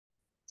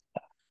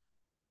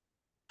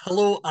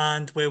Hello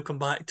and welcome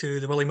back to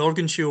the Willie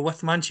Morgan Show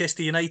with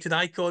Manchester United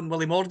icon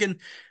Willie Morgan.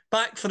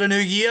 Back for a new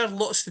year,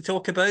 lots to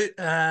talk about.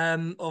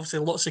 Obviously,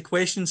 lots of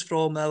questions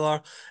from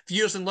our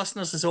viewers and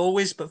listeners as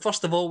always. But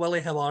first of all,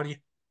 Willie, how are you?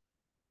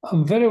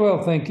 I'm very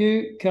well, thank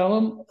you,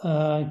 Callum.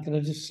 Can I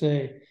just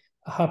say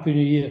a happy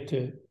new year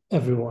to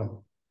everyone,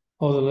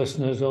 all the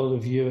listeners, all the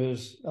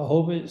viewers. I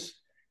hope it's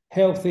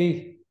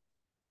healthy,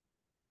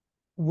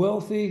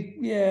 wealthy,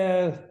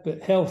 yeah,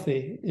 but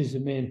healthy is the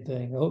main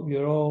thing. I hope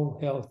you're all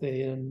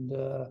healthy and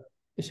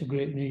it's a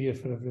great new year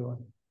for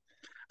everyone.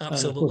 And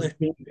of course,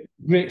 Absolutely.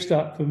 great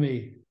start for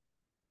me.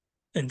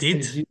 Indeed.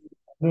 As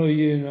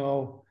you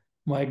know,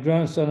 my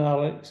grandson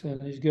Alex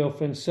and his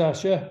girlfriend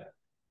Sasha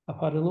have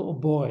had a little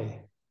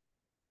boy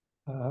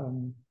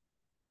called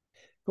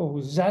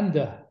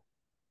Xander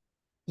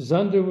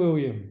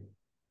William,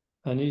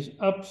 and he's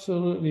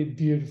absolutely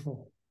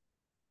beautiful,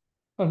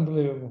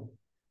 unbelievable.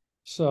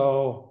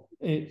 So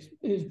it's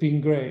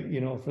been great,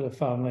 for the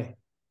family.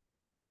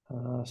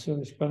 So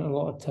we spent a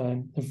lot of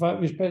time. In fact,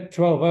 we spent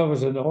 12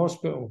 hours in the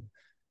hospital.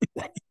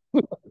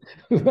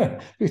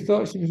 We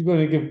thought she was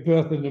going to give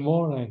birth in the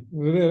morning.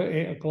 We were there at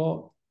 8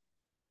 o'clock,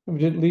 and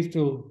we didn't leave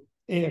till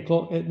 8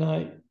 o'clock at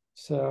night.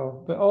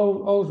 So, but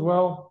all's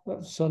well.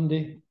 That's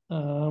Sunday.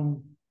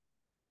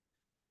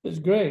 It's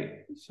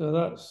great. So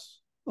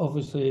that's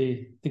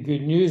obviously the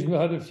good news. We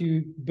had a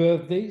few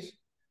birthdays.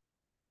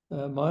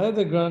 My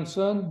other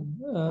grandson,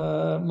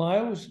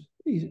 Miles,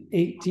 was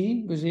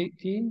 18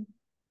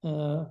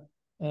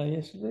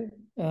 yesterday.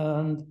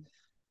 And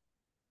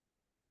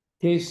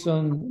Kay's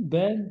son,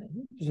 Ben,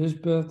 it was his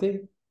birthday.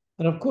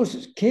 And of course,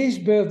 it's Kay's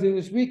birthday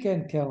this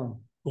weekend,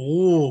 Callum.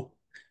 Oh,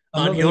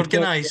 I'm are not you going to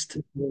tell organised?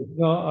 you.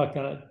 No, I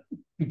can't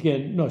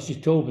begin. No, she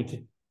told me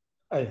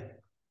to.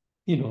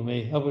 You know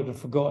me, I would have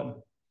forgotten.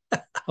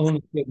 I'm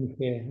only kidding,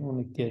 Kay. I'm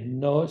only kidding.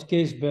 No, it's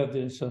Kay's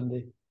birthday on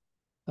Sunday.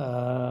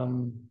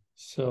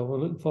 So we're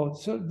looking forward.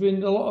 So it's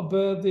been a lot of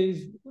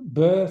birthdays,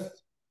 birth,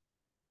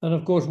 and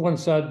of course, one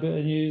sad bit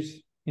of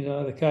news.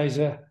 The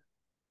Kaiser,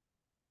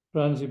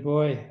 Franzi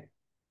boy,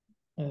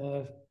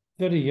 uh,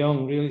 very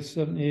young, really,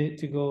 78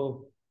 to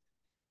go,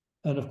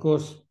 and of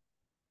course,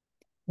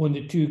 one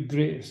of the two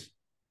greatest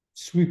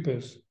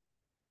sweepers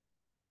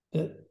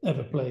that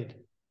ever played.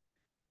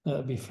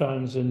 That'd be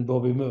Franz and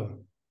Bobby Moore.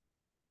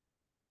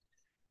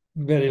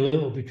 Very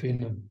little between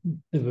them.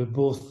 They were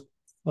both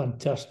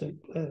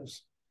fantastic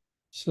players.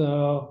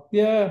 So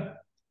yeah,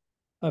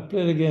 I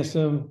played against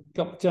him a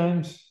couple of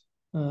times.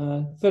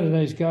 Very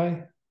nice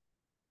guy,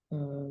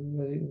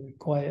 very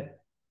quiet.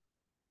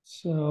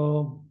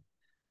 So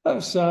that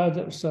was sad.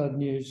 That was sad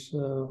news.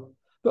 So,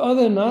 but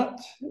other than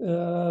that,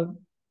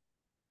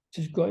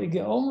 just got to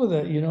get on with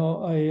it.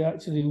 I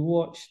actually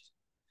watched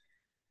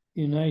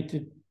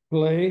United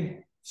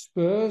play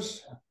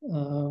Spurs.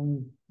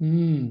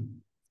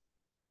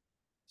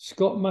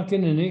 Scott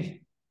McInerney,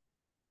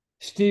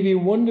 Stevie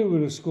Wonder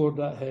would have scored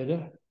that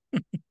header.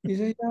 He's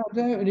a yard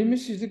out and he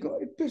misses the goal.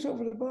 He puts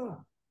over the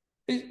bar.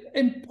 It's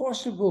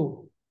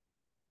impossible.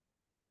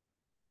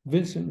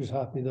 Vincent was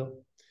happy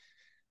though.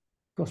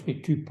 Cost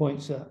me 2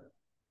 points that.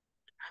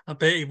 I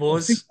bet he I'm three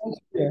was.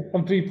 points clear.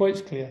 I'm 3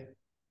 points clear.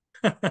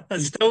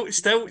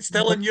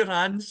 Still in your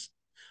hands.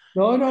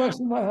 No, it's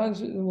in my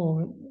hands at the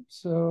moment.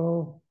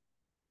 So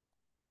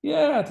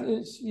yeah,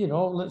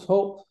 let's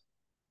hope.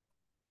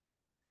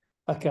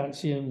 I can't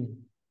see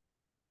him.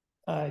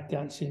 I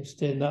can't see him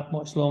staying that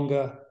much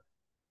longer.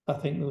 I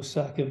think they'll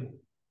sack him.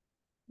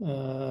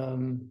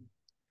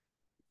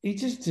 He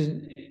just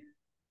didn't.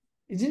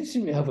 He didn't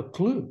seem to have a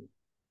clue.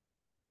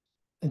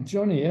 And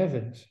Johnny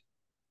Evans,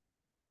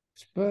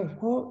 Spurs,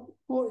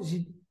 what is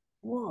he?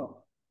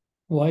 What?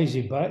 Why is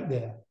he back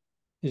there?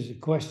 Is the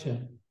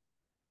question.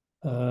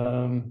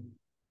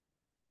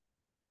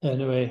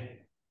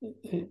 Anyway,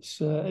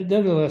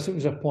 nevertheless it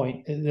was a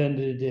point. At the end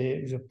of the day,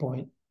 it was a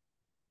point.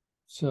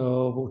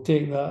 So we'll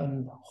take that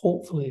and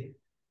hopefully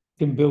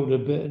can build a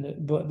bit in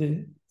it. But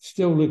they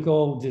still look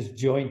all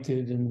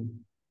disjointed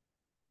and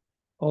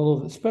all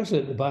over, especially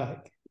at the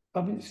back.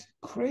 I mean, it's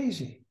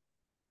crazy.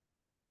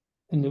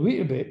 And the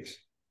Weetabix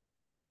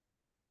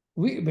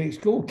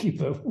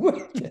goalkeeper,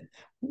 where?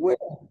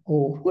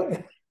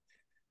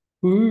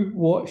 Who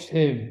watched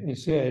him and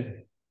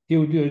said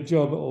he'll do a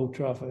job at Old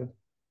Trafford?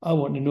 I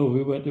want to know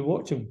who went to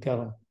watch him,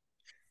 Callum.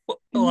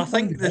 Well, I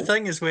think the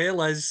thing as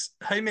well is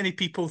how many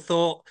people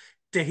thought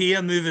De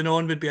Gea moving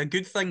on would be a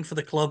good thing for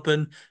the club,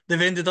 and they've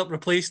ended up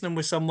replacing him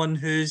with someone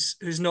who's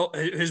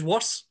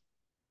worse.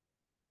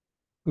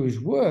 Who's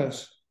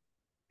worse?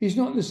 He's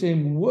not in the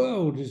same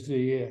world as the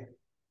year.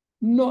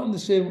 Not in the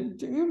same.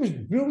 He was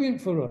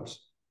brilliant for us.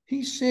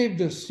 He saved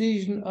us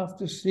season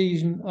after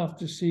season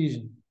after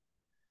season.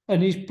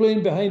 And he's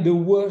playing behind the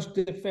worst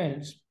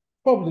defence,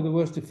 probably the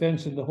worst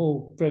defence in the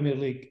whole Premier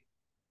League.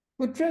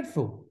 We're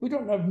dreadful. We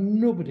don't have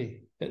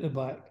nobody at the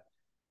back.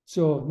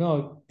 So,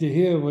 no, De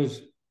Gea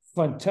was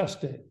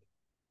fantastic.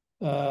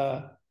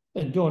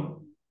 And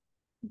don't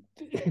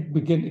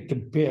begin to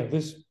compare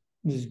this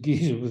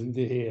geezer with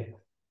De Gea.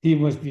 He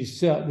must be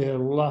sat there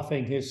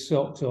laughing his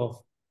socks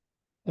off.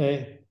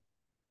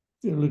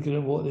 looking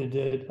at what they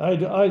did.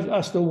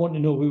 I still want to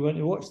know who went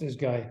to watch this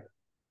guy.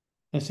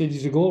 I said,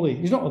 he's a goalie.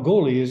 He's not a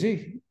goalie, is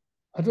he?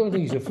 I don't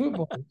think he's a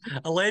footballer.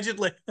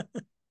 Allegedly.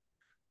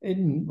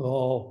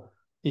 Oh,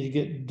 he'd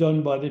get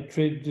done by the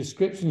Trade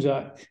Descriptions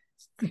Act.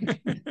 He's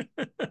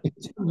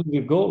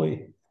a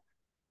goalie.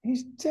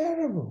 He's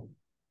terrible.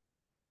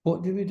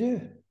 What do we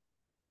do?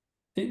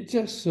 It's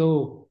just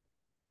so,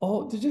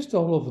 they're just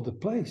all over the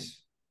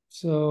place.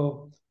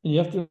 So, and you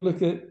have to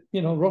look at,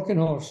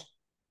 Rockinghorse.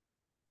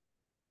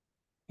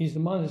 He's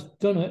the man that's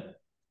done it,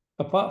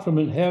 apart from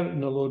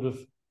inheriting a load of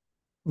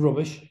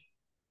rubbish,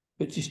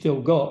 which he's still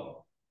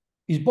got.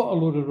 He's bought a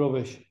load of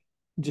rubbish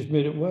and just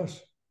made it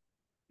worse.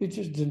 He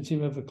just didn't seem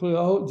to have a clue.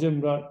 I hope Jim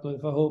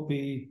Ratcliffe,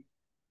 he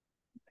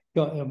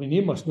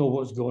must know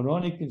what's going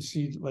on. He can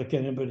see like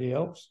anybody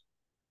else.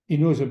 He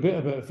knows a bit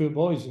about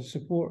football. He's a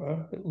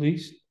supporter, at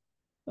least.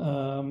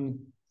 I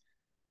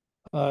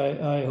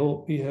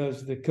hope he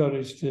has the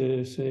courage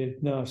to say,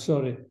 no,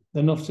 sorry,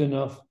 enough's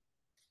enough.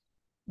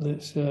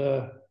 Let's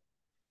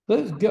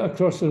get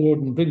across the road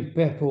and bring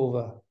Pep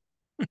over.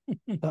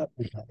 That'd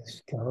be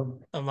nice, Callum.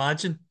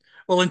 Imagine.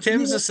 Well, in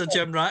terms of Sir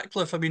Jim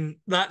Ratcliffe, I mean,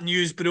 that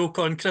news broke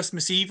on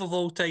Christmas Eve of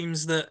all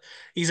times that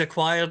he's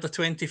acquired a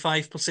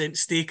 25%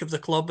 stake of the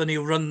club and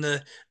he'll run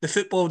the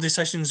football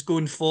decisions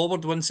going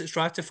forward once it's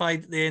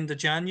ratified at the end of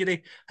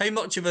January. How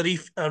much of a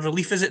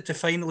relief is it to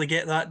finally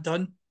get that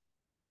done?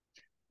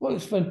 Well,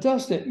 it's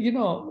fantastic. He's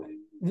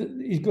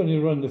going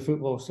to run the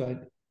football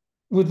side.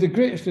 With the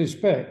greatest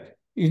respect,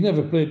 he's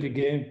never played the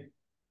game.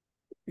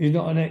 He's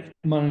not an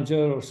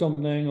ex-manager or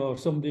something, or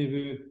somebody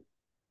who,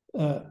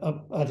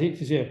 I'd hate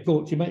to say a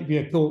coach. He might be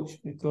a coach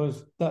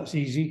because that's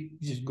easy.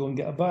 You just go and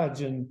get a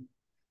badge and you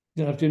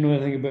don't have to know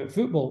anything about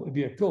football to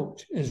be a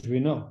coach, as we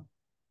know.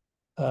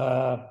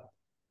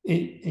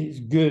 It's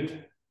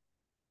good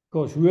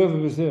because whoever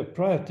was there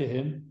prior to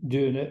him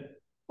doing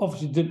it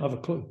obviously didn't have a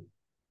clue.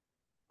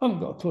 I haven't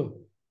got a clue.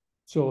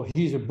 So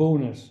he's a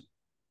bonus.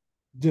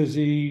 Does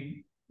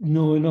he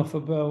know enough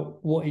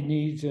about what he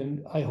needs?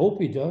 And I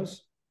hope he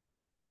does.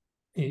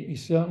 He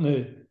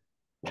certainly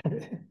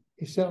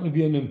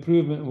be an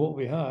improvement in what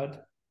we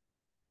had.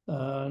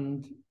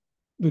 And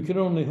we can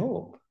only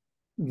hope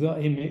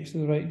that he makes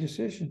the right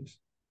decisions.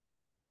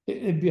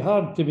 It'd be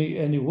hard to make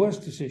any worse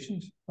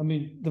decisions. I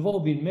mean, they've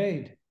all been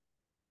made.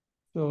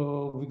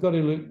 So we've got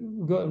to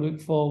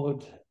look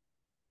forward.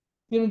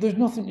 There's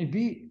nothing to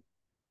beat.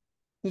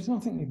 There's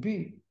nothing to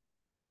beat.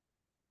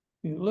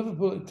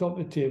 Liverpool at the top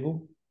of the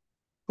table.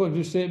 What did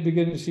you say at the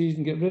beginning of the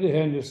season? Get rid of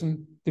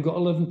Henderson. They've got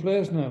 11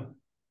 players now.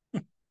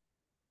 They're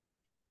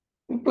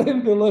playing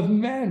with 11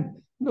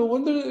 men. No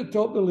wonder they're at the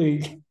top of the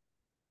league.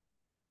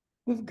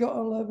 They've got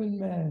 11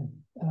 men.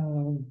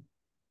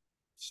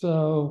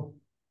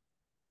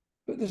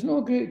 But there's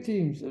no great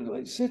teams. They're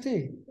like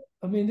City.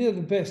 I mean, they're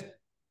the best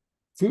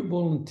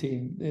footballing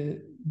team.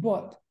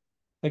 But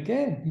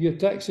again, you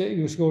attack City,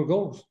 you score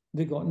goals.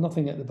 They got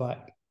nothing at the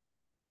back.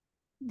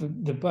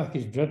 The back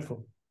is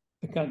dreadful.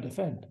 They can't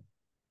defend.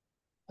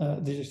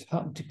 They just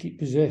happen to keep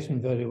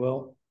possession very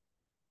well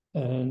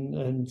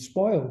and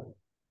spoil.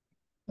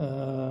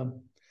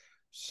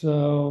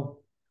 So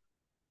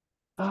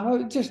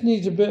it just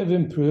needs a bit of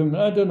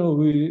improvement. I don't know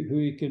who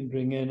he can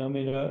bring in. I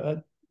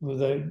mean,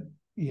 without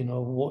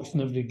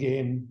watching every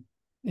game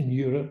in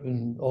Europe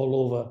and all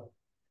over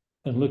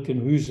and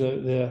looking who's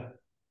out there,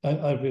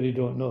 I really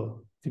don't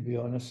know, to be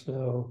honest.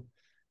 So,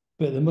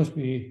 but there must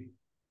be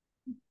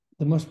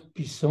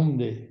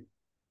somebody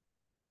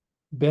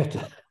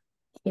better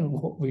than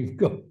what we've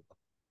got.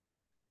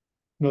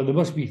 No, there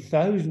must be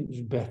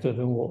thousands better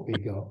than what we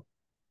got.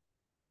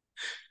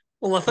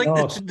 Well, I think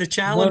the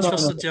challenge for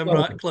Sir Jim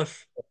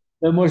Ratcliffe.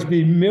 There must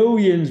be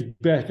millions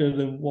better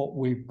than what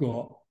we've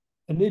got.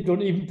 And they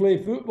don't even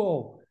play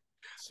football.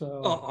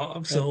 So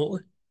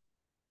absolutely.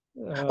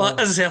 Well,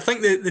 as I say, I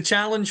think the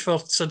challenge for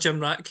Sir Jim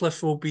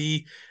Ratcliffe will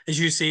be, as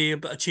you say,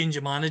 a change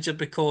of manager,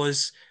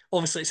 because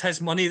obviously it's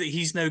his money that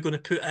he's now going to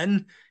put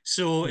in.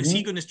 So is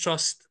he going to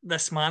trust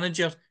this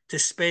manager to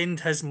spend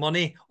his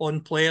money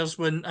on players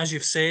when, as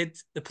you've said,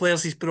 the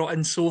players he's brought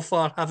in so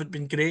far haven't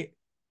been great?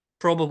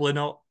 Probably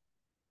not.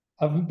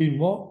 Haven't been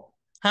what?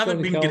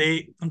 Haven't been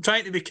great. I'm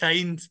trying to be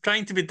kind,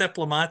 trying to be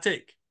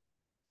diplomatic.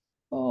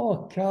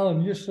 Oh,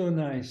 Callum, you're so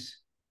nice.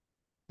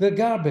 They're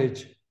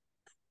garbage.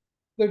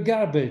 They're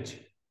garbage,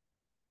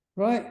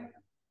 right?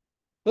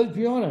 Let's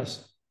be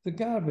honest. They're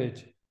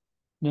garbage.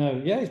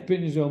 Now, yeah, he's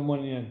putting his own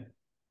money in.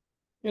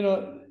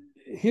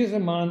 Here's a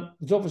man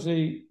who's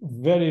obviously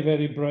very,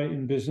 very bright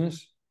in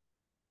business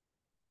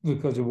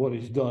because of what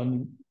he's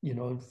done.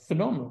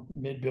 Phenomenal,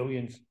 made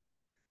billions.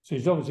 So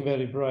he's obviously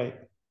very bright.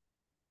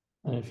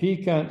 And if he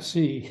can't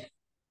see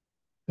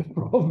the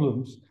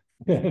problems,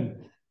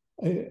 then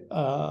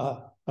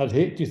I'd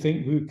hate to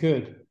think who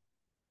could.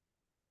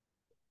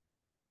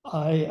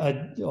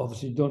 I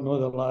obviously don't know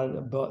the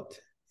lad, but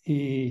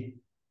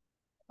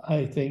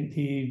I think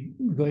he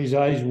got his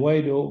eyes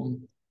wide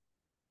open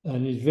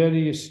and he's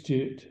very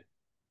astute.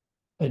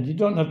 And you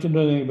don't have to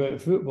know anything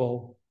about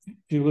football if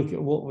you look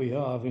at what we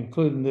have,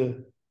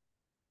 including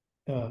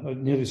I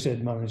nearly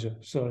said manager,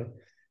 sorry,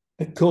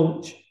 the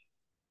coach,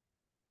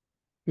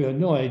 who had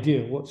no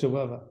idea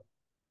whatsoever.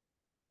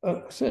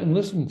 I sit and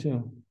listen to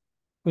him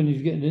when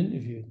he's getting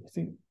interviewed. I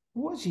think,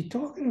 what's he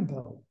talking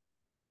about?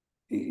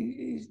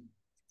 He's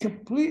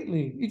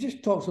completely, he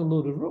just talks a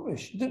load of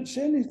rubbish. He didn't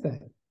say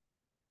anything.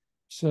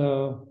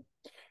 So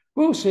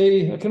we'll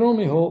see. I can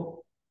only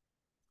hope.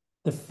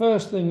 The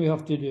first thing we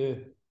have to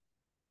do,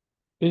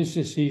 finish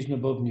the season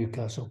above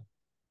Newcastle.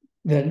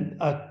 Then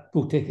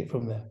we'll take it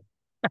from there.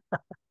 I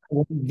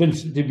want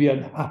Vincent to be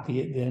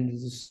unhappy at the end of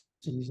the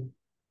season.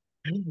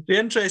 The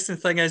interesting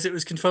thing is, it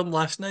was confirmed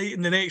last night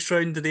in the next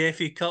round of the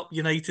FA Cup,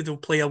 United will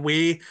play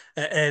away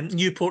at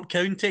Newport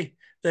County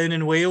down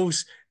in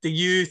Wales. Do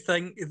you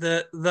think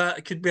that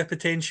that could be a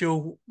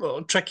potential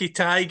tricky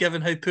tie,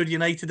 given how poor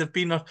United have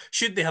been, or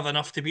should they have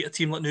enough to beat a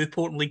team like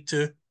Newport in League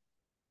Two?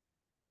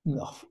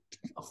 No,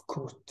 of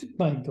course.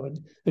 My God,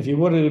 if you're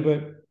worried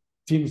about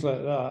teams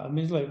like that, I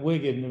mean, it's like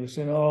Wigan. They were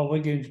saying, "Oh,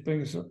 Wigan's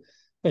bringing some."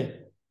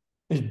 Hey,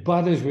 as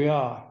bad as we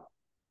are,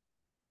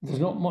 there's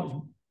not much.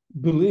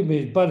 Believe me,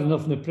 it's bad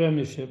enough in the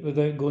Premiership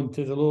without going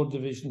to the lower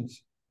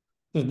divisions.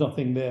 There's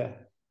nothing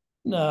there.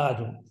 No, I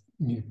don't.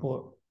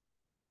 Newport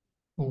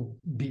will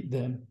beat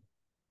them,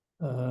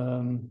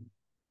 and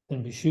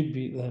we should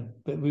beat them,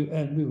 but we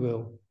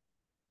will.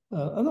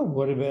 I don't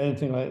worry about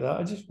anything like that.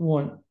 I just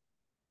want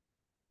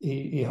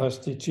he has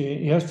to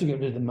change. He has to get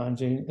rid of the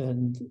managing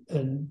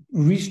and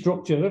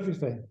restructure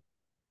everything,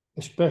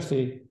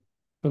 especially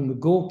from the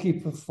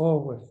goalkeeper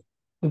forward,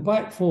 the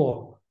back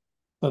four.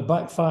 But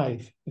back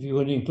five, if you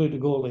want to include the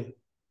goalie,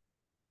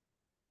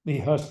 he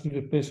has to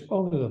replace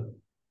all of them.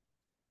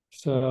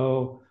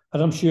 So,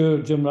 and I'm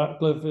sure Jim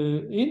Ratcliffe,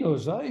 he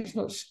knows that. He's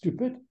not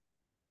stupid.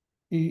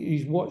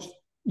 He's watched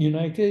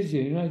United. He's a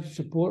United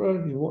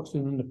supporter. He's watched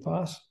them in the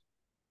past.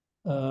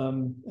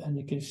 And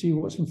he can see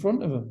what's in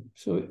front of him.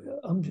 So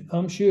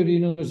I'm sure he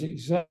knows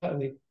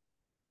exactly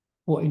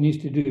what he needs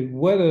to do.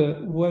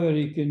 Whether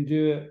he can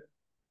do it,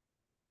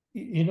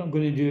 you're not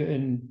going to do it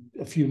in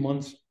a few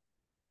months.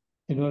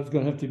 You know, it's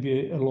going to have to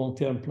be a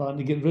long-term plan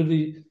to get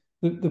rid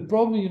of the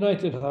problem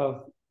United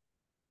have,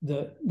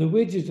 that the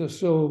wages are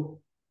so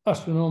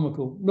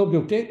astronomical, nobody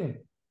will take them.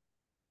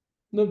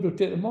 Nobody will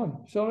take them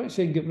on. It's all right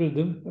saying get rid of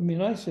them. I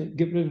mean, I say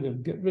get rid of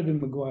them. Get rid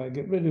of Maguire,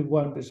 get rid of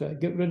Wan-Bissaka,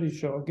 get rid of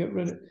Shaw, get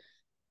rid of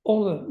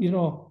all that, you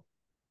know.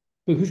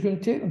 But who's going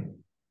to take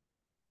them?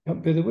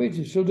 Can't pay the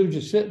wages. So they'll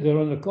just sit there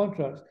on their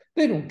contracts.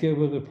 They don't care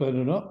whether they're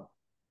playing or not.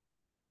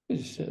 They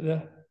just sit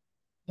there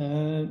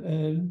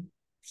and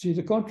see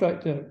the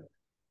contract out.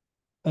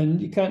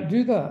 And you can't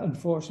do that,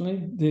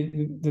 unfortunately.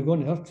 They're going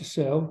to have to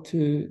sell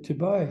to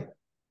buy.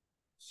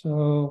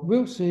 So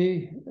we'll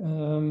see.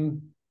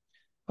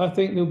 I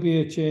think there'll be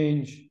a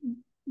change.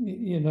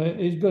 You know,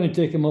 it's going to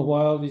take him a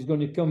while. He's going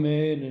to come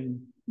in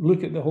and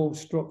look at the whole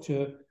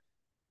structure.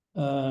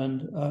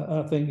 And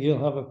I think he'll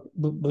have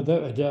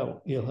without a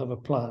doubt, he'll have a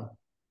plan.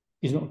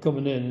 He's not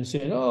coming in and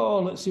saying, "Oh,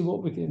 let's see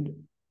what we can do."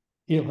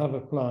 He'll have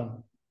a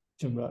plan,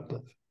 Jim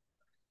Ratcliffe.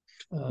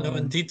 No,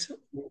 indeed.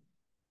 And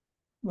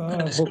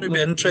Well, it's going to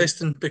be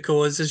interesting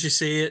because, as you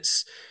say,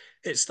 it's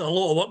a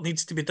lot of work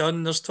needs to be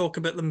done. There's talk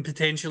about them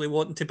potentially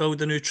wanting to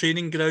build a new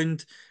training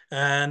ground,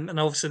 and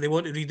obviously they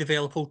want to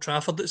redevelop Old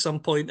Trafford at some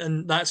point,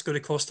 and that's going to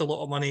cost a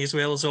lot of money, as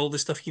well as all the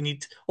stuff you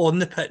need on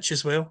the pitch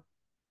as well.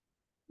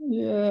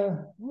 Yeah,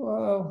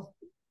 well,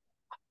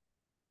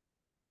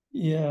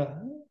 yeah,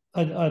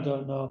 I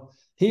don't know.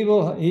 He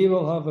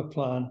will have a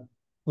plan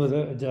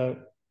without a doubt.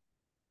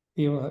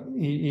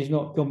 He's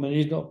not coming.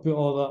 He's not put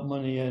all that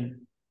money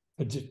in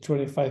for just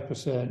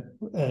 25%,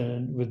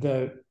 and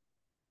without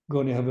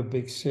going to have a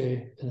big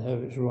say in how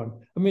it's run.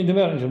 I mean, the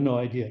Americans have no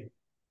idea,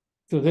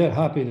 so they're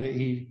happy that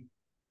he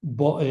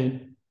bought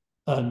in,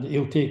 and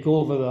he'll take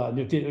over that, and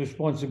he'll take the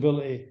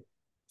responsibility.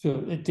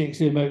 So it takes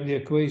him out of the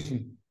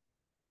equation,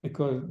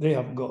 because they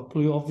haven't got a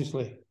clue,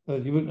 obviously.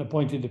 You wouldn't have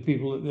appointed the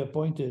people that they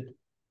appointed.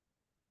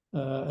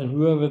 And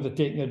whoever they're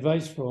taking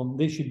advice from,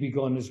 they should be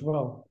gone as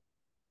well.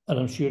 And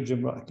I'm sure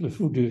Jim Ratcliffe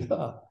will do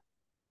that.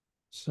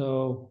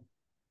 So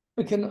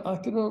we can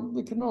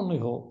only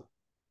hope.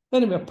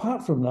 Anyway,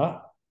 apart from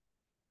that,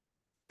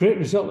 great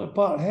result at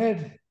Parkhead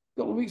a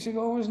couple of weeks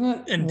ago,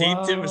 wasn't it? Indeed,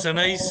 Wow. it was a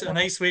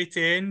nice way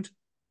to end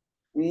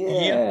the year.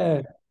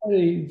 Yeah,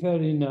 very,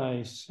 very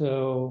nice.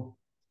 So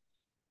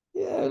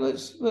yeah,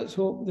 let's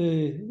hope the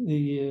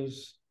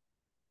year's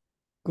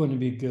going to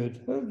be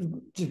good. I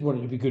just want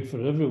it to be good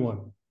for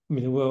everyone. I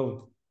mean, the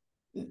world,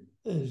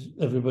 as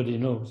everybody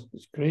knows,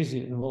 it's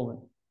crazy at the moment.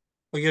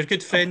 Well, your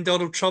good friend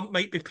Donald Trump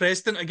might be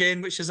president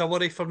again, which is a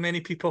worry for many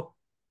people.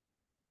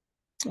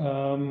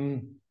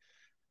 Well,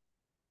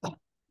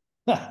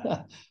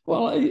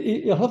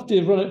 he'll have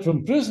to run it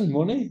from prison,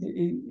 won't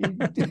he?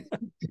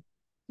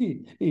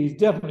 He's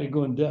definitely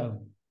going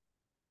down.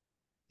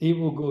 He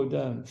will go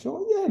down.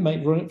 So yeah, he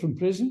might run it from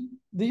prison.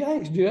 The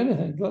Yanks do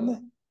anything, don't they?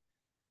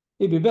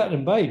 He'd be better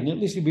than Biden. At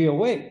least he'd be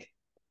awake.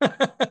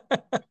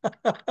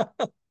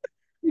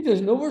 He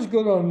doesn't know what's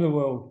going on in the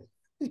world.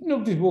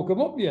 Nobody's woke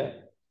him up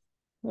yet.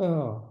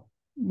 Oh,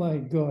 my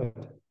God.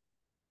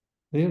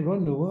 They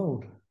run the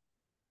world.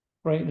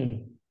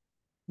 frightening.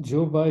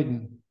 Joe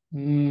Biden.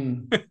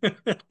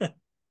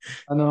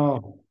 I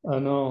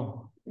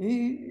know.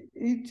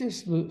 He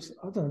just looks,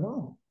 I don't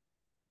know.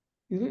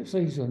 He looks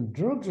like he's on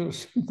drugs or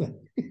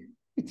something. He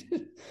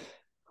just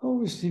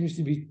always seems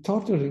to be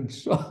tottering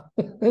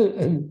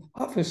and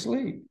half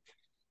asleep.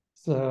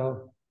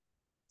 So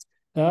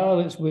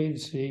let's wait and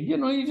see.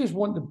 You just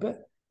want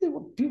you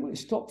want people to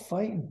stop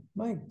fighting.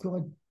 My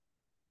God.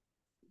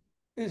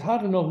 It's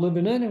hard enough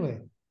living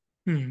anyway.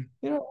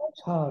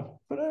 It's hard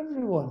for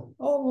everyone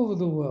all over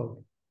the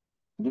world.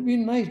 It'd be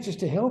nice just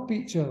to help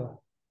each other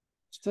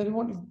instead of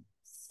wanting to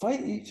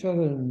fight each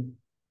other. And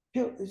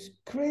it's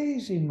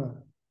crazy, man.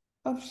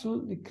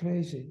 Absolutely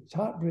crazy. It's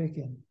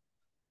heartbreaking.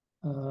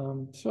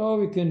 So all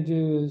we can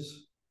do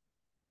is,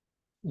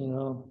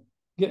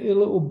 get your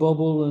little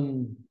bubble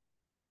and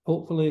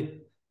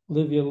hopefully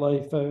live your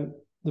life out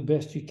the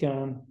best you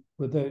can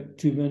without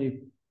too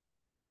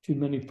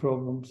many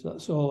problems.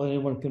 That's all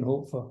anyone can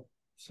hope for.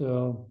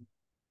 So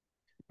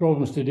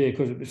problems today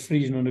because it was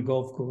freezing on the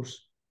golf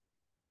course.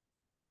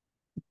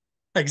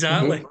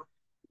 Exactly.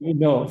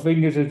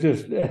 Fingers are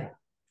just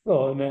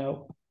falling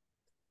out.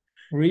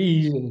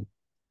 Freezing.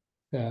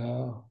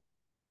 And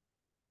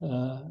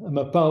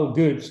my pal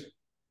Goods,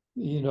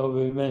 we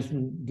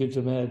mentioned Goods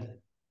Ahmed.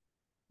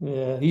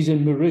 Yeah, he's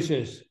in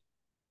Mauritius.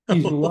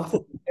 He's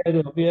laughing his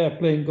head off. Yeah,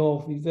 playing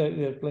golf. He's out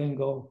there playing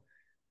golf,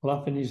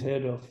 laughing his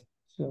head off.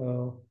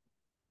 So,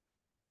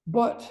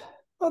 but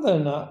other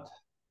than that,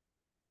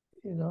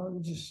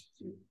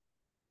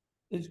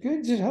 it's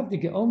good. Just have to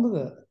get on with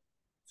it.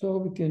 That's all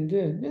we can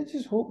do. I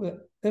just hope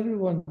that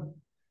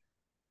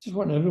just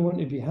want everyone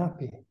to be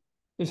happy,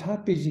 as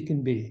happy as you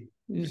can be.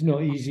 It's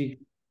not easy.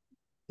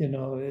 The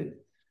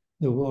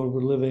world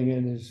we're living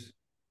in is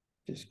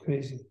just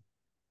crazy.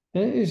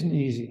 And it isn't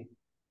easy.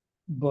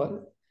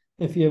 But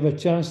if you have a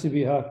chance to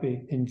be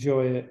happy,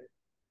 enjoy it.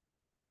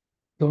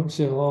 Don't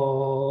say,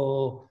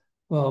 oh,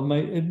 well,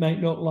 it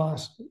might not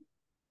last.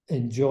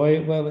 Enjoy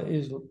it while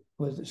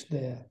it's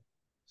there.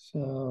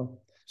 So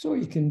that's all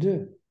you can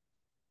do.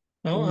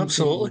 No,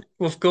 absolutely.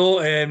 We've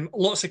got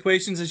lots of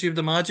questions, as you would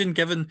imagine,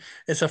 given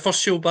it's our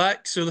first show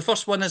back. So the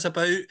first one is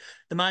about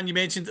the man you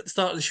mentioned at the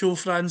start of the show,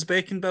 Franz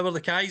Beckenbauer, the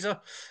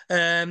Kaiser.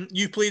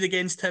 You played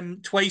against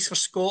him twice for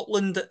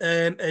Scotland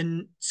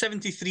in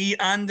 73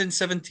 and in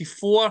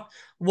 74.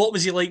 What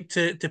was he like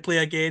to play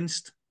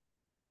against?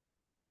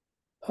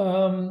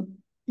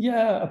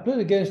 Yeah, I played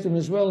against him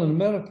as well in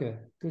America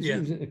because he Yeah.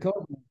 was at the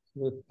conference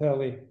with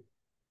Pelly.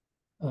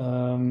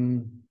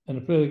 And I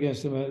played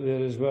against him out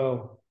there as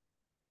well.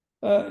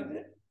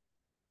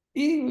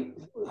 He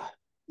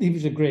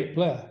was a great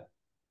player.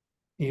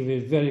 He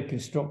was very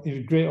constructive. He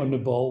was great on the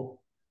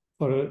ball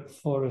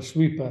for a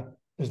sweeper,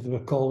 as they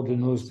were called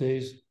in those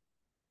days.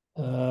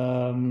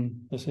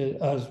 I said,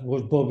 as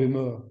was Bobby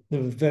Moore. They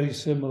were very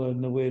similar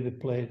in the way they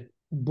played.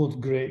 Both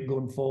great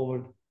going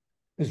forward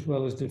as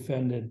well as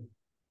defending.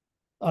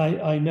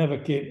 I never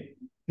came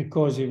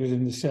because he was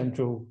in the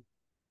central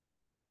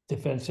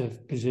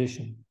defensive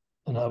position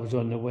and I was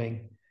on the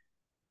wing.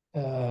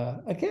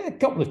 A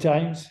couple of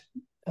times.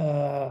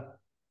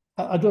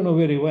 I don't know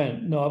where he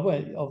went. No, I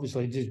went,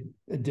 obviously just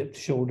dipped the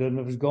shoulder and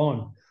it was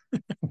gone.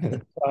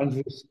 Franz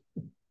was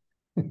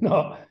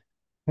not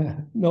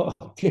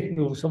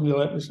capable of somebody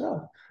like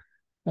myself.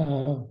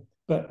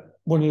 But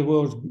one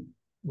of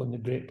the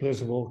great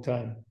players of all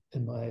time,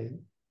 in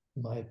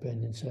my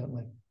opinion,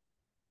 certainly.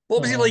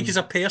 What was he like as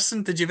a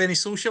person? Did you have any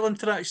social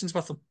interactions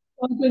with him?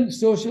 I didn't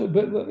social,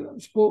 but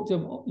spoke to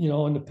him,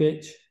 on the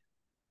pitch.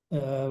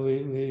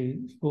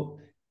 We spoke.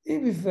 He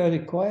was very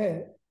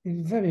quiet. He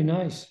was very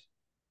nice.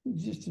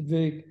 Just a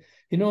big,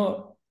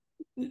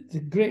 the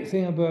great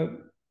thing about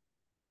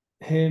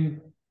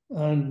him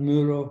and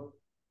Muro,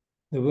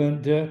 they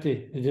weren't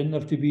dirty. They didn't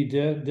have to be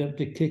dirty. They didn't have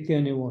to kick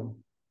anyone.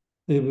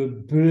 They were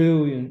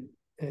brilliant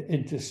at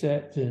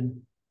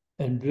intercepting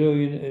and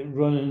brilliant at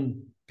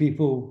running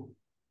people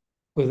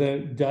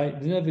without they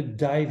never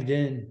dived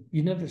in.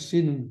 You never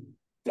seen them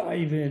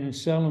dive in and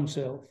sell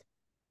himself.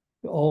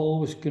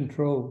 Always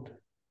controlled.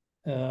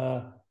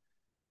 No,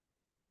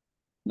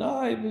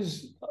 it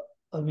was.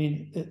 I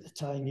mean, at the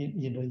time,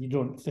 you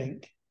don't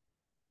think,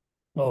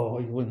 oh,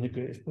 you won the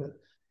greatest, but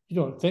you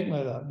don't think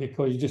like that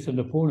because you're just an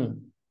opponent.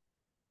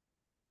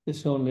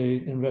 It's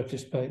only in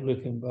retrospect,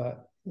 looking back,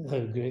 how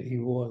great he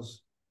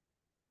was.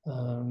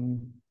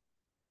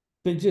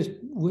 But just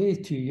way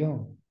too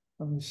young.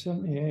 I mean,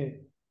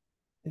 78.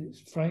 It's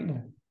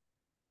frightening.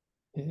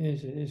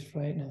 It is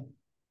frightening.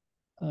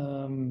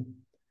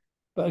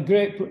 But a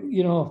great,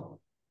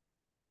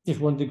 just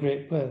one of the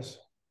great players.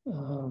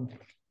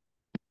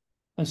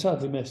 And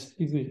sadly missed.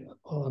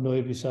 I know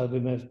he'd be sadly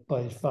missed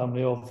by his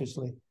family,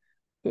 obviously,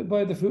 but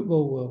by the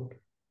football world.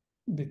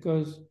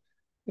 Because,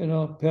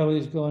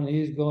 Pelly's gone,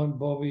 he's gone,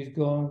 Bobby's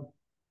gone.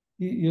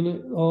 You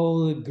look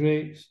all the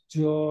greats,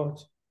 George,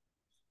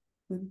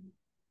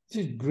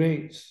 just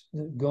greats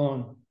that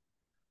gone.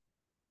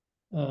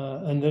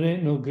 And there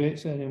ain't no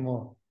greats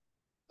anymore,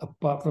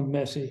 apart from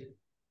Messi.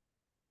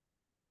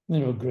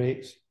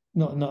 Greats,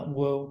 not in that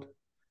world,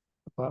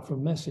 apart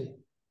from Messi.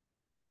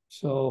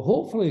 So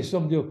hopefully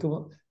somebody will come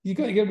up. You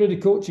got to get rid of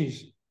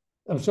coaches.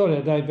 I'm sorry,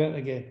 I divert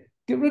again.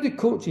 Get rid of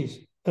coaches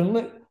and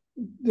let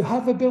they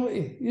have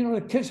ability. You know,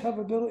 the kids have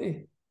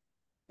ability,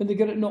 and they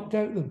get it knocked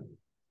out of them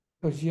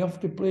because you have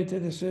to play to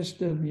the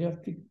system. You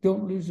have to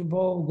don't lose the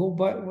ball, go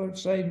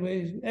backwards,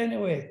 sideways.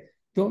 Anyway,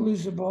 don't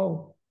lose the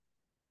ball.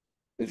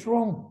 It's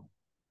wrong.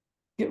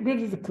 Get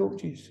rid of the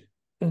coaches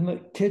and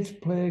let kids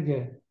play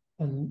again,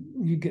 and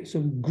you get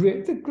some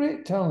great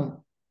talent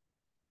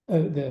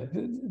out there.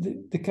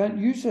 They can't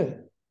use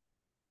it.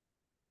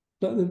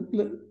 Let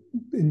them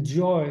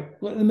enjoy.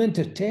 Let them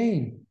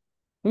entertain.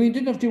 I mean, you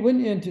didn't have to win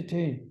to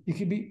entertain. You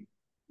could be,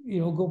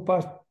 go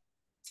past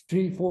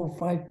 3, 4,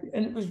 5,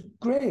 and it was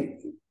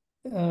great.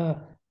 That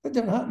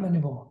doesn't happen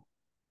anymore.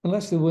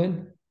 Unless they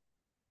win,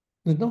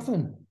 there's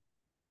nothing.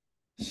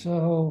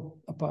 So,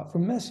 apart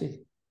from Messi.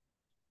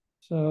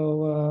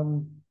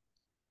 So,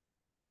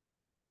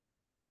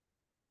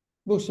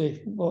 we'll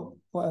see.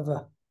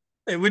 Whatever.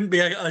 It wouldn't be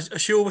a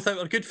show without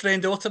our good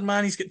friend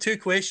Otterman. He's got two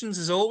questions,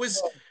 as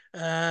always.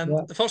 Yeah.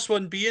 The first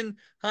one being,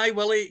 hi,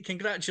 Willie.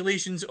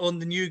 Congratulations on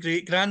the new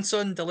great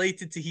grandson.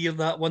 Delighted to hear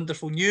that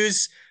wonderful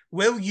news.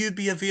 Will you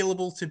be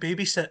available to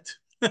babysit?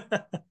 I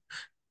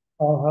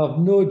have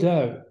no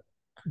doubt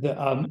that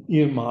I'm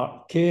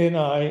earmarked. Kay and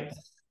I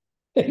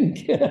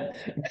think are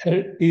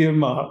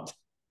earmarked.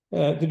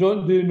 They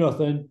don't do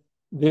nothing.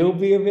 They'll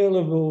be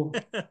available.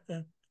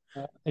 And,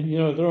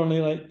 they're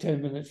only like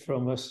 10 minutes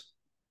from us.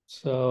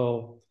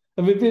 So,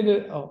 and we've been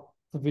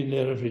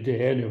there every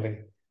day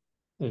anyway,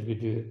 as we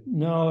do it.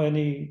 No, we're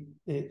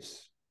the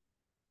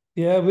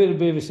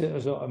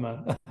babysitters,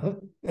 man.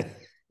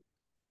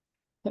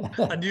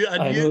 I knew,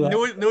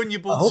 knowing you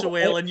both so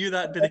well, I knew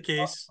that'd be the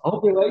case. I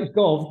hope he likes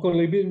golf, because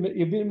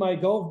you've been my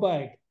golf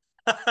bag.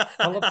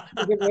 I'll have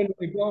to get rid of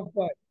the golf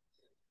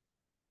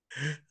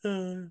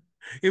bag.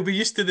 He'll be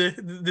used to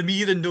the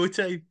mere in no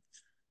time.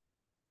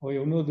 Oh,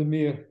 you'll know the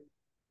mere.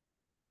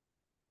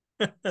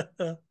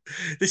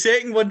 The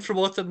second one from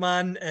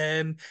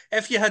Otterman,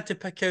 if you had to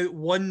pick out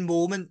one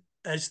moment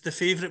as the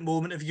favourite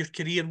moment of your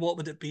career, what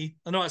would it be?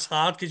 I know it's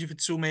hard because you've had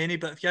so many,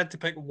 but if you had to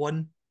pick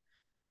one.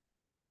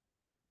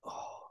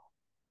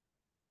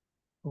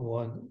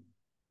 One.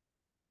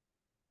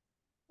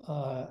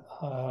 I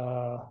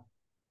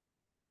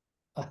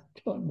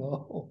don't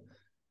know.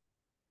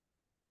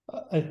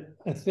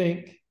 I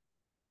think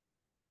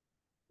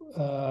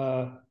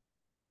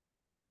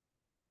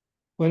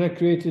when I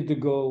created the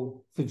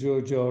goal for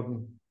Joe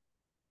Jordan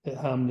at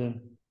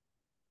Hampden,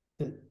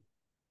 it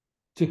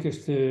took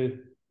us to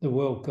the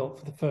World Cup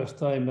for the first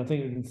time. I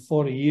think it was in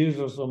 40 years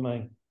or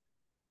something.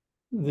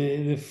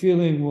 The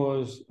feeling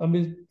was,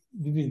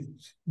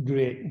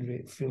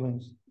 great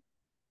feelings.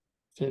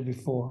 Said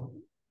before.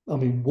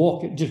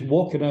 Just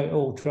walking out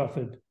Old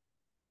Trafford.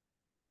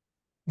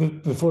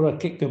 But before I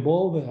kicked the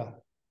ball there,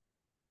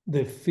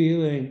 the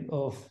feeling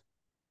of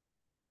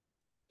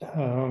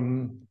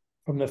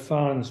from the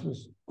fans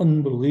was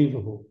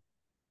unbelievable.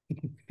 You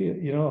could feel,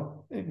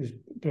 it was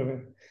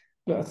brilliant.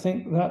 But I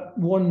think that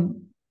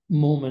one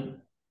moment,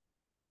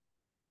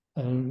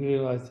 and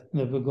realised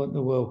never got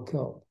the World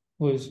Cup,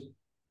 was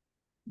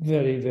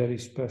very, very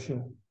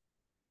special.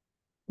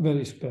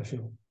 Very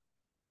special.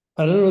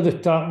 I don't know the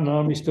Tartan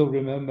Army still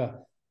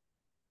remember.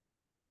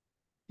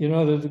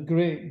 They're the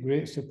great,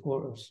 great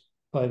supporters,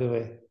 by the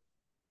way.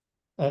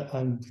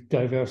 I'm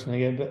diversing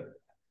again, but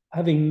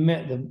having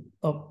met them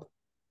up,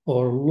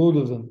 or a load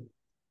of them,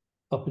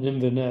 up in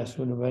Inverness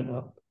when I went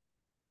up,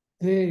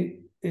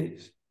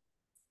 it's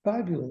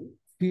fabulous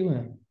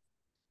feeling.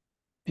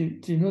 Do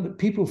you know that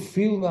people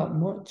feel that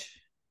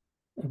much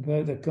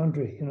about the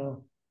country,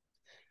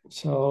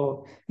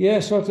 So, yeah,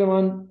 sort of,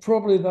 man,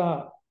 probably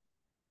that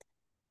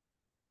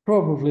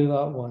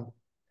one.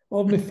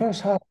 Oh, my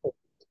first hat.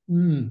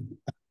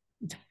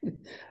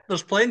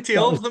 There's plenty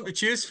of them to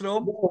choose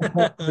from.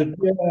 Yeah,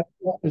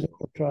 that was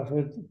Old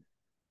Trafford.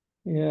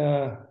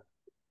 Yeah.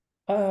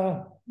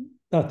 I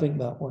think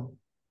that one.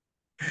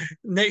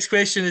 Next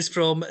question is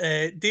from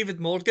David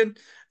Morgan.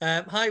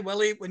 Hi,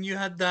 Willie. When you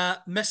had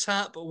that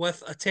mishap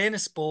with a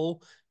tennis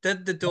ball,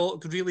 did the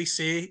doc really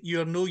say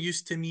you are no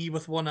use to me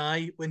with one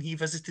eye when he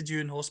visited you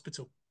in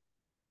hospital?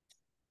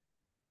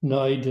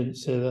 No, he didn't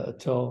say that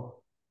at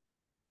all.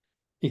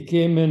 He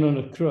came in on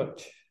a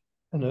crutch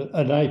and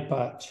an eye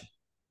patch.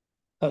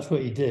 That's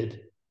what he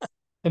did.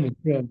 Him and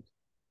friends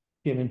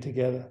came in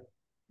together.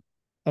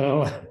 And I'm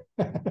like,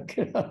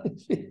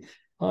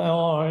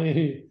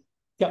 hi,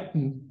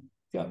 Captain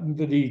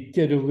Bloody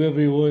Kid, or whoever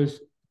he was,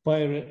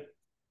 pirate.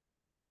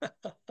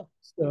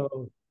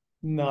 So,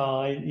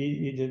 no,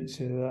 he didn't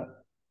say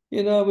that.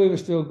 We were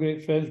still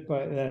great friends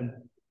back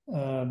then.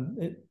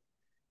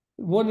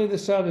 One of the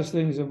saddest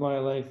things in my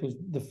life was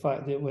the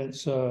fact that it went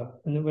sour.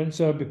 And it went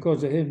sour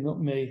because of him, not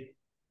me.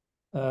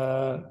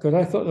 Because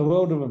I thought the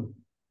world of him.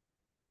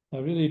 I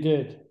really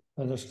did.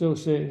 And I still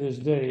say to this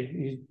day,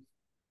 he's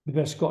the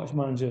best Scottish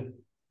manager.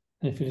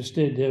 And if he'd have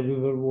stayed there, we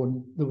would have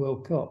won the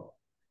World Cup.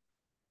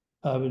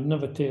 I would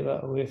never take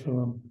that away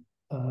from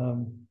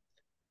him.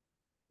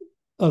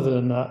 Other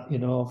than that,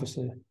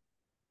 obviously,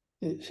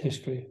 it's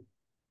history.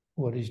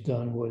 What he's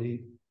done,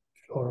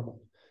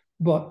 horrible.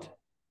 But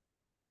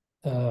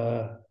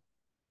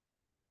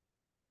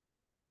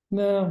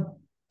no,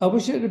 I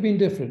wish it had been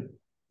different.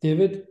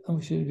 David, I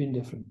wish it had been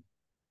different.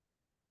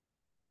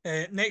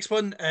 Next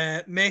one,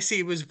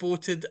 Messi was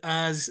voted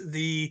as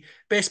the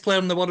best player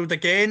in the world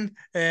again.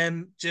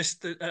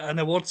 Just an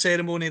award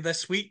ceremony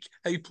this week.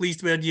 How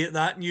pleased were you at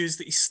that news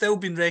that he's still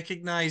been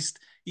recognised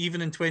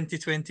even in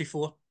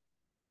 2024?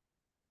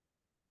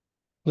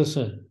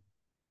 Listen,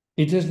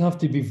 he doesn't have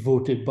to be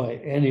voted by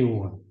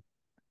anyone.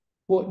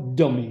 What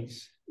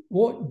dummies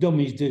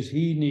does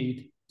he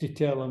need to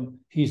tell him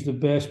he's the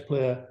best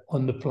player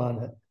on the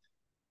planet?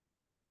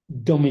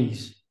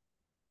 Dummies.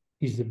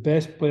 He's the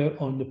best player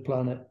on the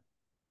planet,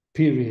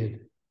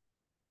 period.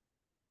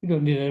 You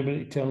don't need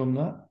anybody to tell him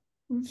that.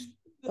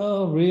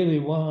 Oh, really?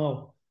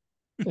 Wow.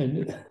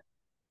 And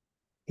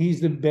he's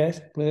the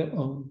best player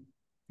on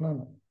the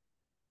planet.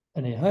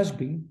 And he has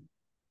been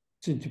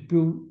since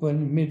when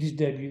he made his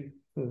debut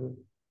for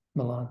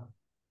Milan.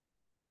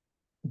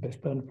 The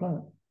best player on the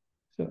planet.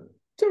 So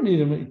don't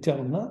need anybody to tell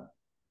him that.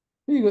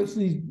 You got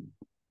these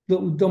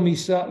little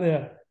dummies sat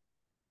there.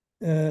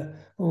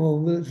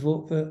 Let's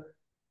vote for...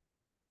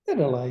 Get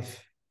a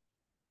life.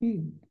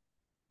 He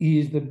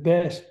is the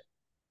best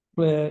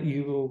player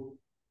in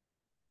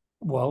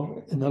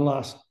the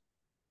last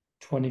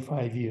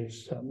 25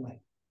 years,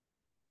 certainly.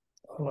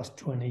 Or the last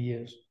 20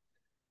 years.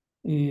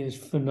 He is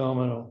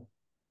phenomenal.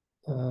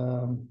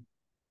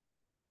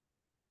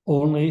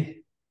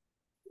 Only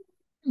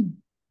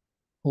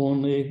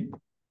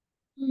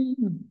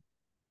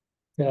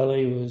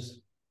Kelly was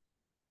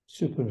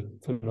super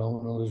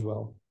phenomenal as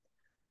well.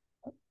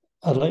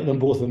 I'd like them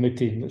both on my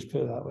team, let's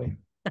put it that way.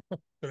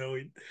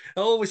 Brilliant. It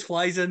always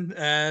flies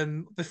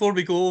in. Before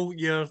we go,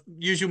 your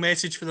usual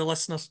message for the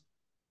listeners.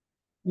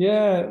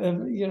 Yeah,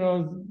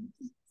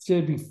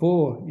 said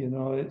before,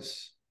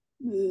 it's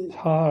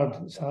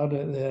hard. It's hard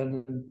out there,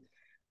 and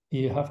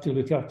you have to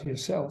look after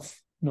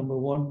yourself, number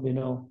one,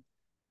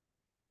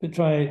 but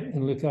try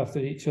and look after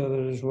each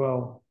other as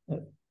well.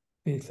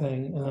 Big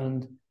thing.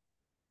 And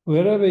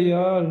wherever you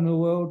are in the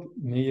world,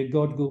 may your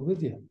God go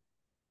with you.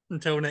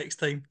 Until next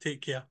time, take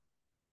care.